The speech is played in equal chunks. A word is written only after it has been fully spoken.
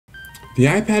The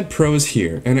iPad Pro is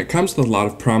here, and it comes with a lot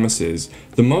of promises.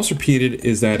 The most repeated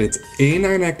is that its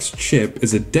A9X chip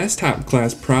is a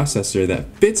desktop-class processor that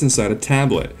fits inside a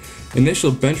tablet.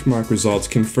 Initial benchmark results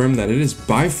confirm that it is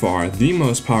by far the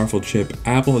most powerful chip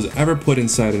Apple has ever put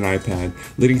inside an iPad,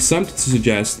 leading some to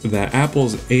suggest that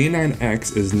Apple's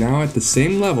A9X is now at the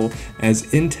same level as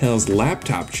Intel's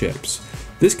laptop chips.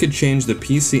 This could change the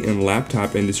PC and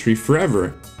laptop industry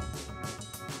forever.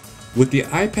 With the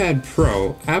iPad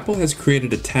Pro, Apple has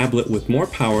created a tablet with more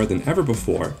power than ever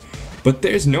before. But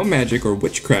there's no magic or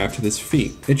witchcraft to this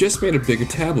feat, it just made a bigger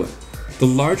tablet. The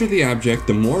larger the object,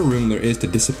 the more room there is to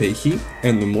dissipate heat,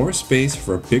 and the more space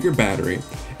for a bigger battery.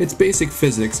 It's basic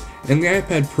physics, and the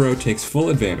iPad Pro takes full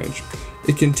advantage.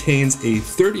 It contains a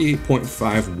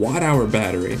 38.5 watt-hour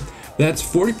battery. That's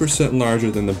 40% larger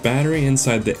than the battery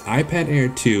inside the iPad Air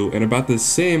 2 and about the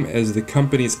same as the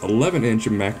company's 11-inch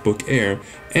MacBook Air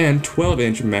and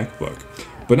 12-inch MacBook,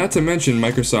 but not to mention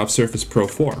Microsoft Surface Pro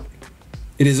 4.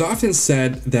 It is often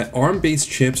said that ARM-based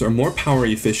chips are more power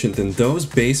efficient than those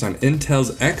based on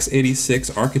Intel's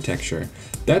X86 architecture.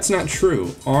 That's not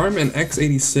true. ARM and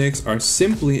X86 are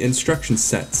simply instruction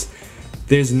sets.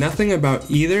 There's nothing about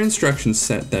either instruction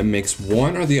set that makes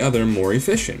one or the other more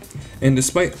efficient. And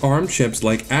despite ARM chips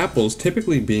like Apple's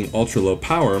typically being ultra-low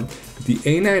power, the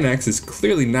A9X is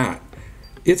clearly not.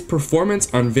 Its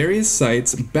performance on various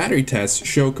sites' battery tests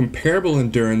show comparable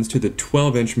endurance to the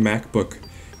 12-inch MacBook.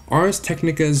 Ars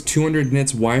Technica's 200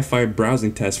 nits Wi-Fi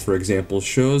browsing test, for example,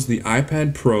 shows the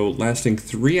iPad Pro lasting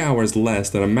 3 hours less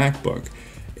than a MacBook.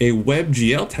 A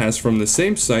WebGL test from the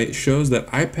same site shows that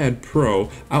iPad Pro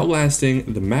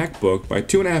outlasting the MacBook by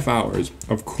 2.5 hours.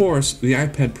 Of course, the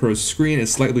iPad Pro's screen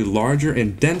is slightly larger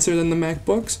and denser than the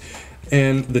MacBook's,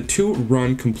 and the two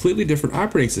run completely different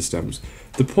operating systems.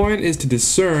 The point is to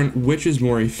discern which is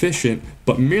more efficient,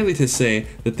 but merely to say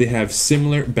that they have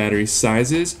similar battery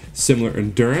sizes, similar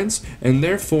endurance, and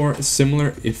therefore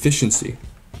similar efficiency.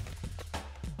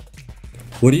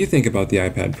 What do you think about the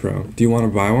iPad Pro? Do you want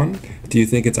to buy one? Do you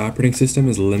think its operating system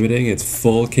is limiting its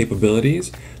full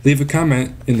capabilities? Leave a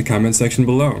comment in the comment section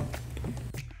below.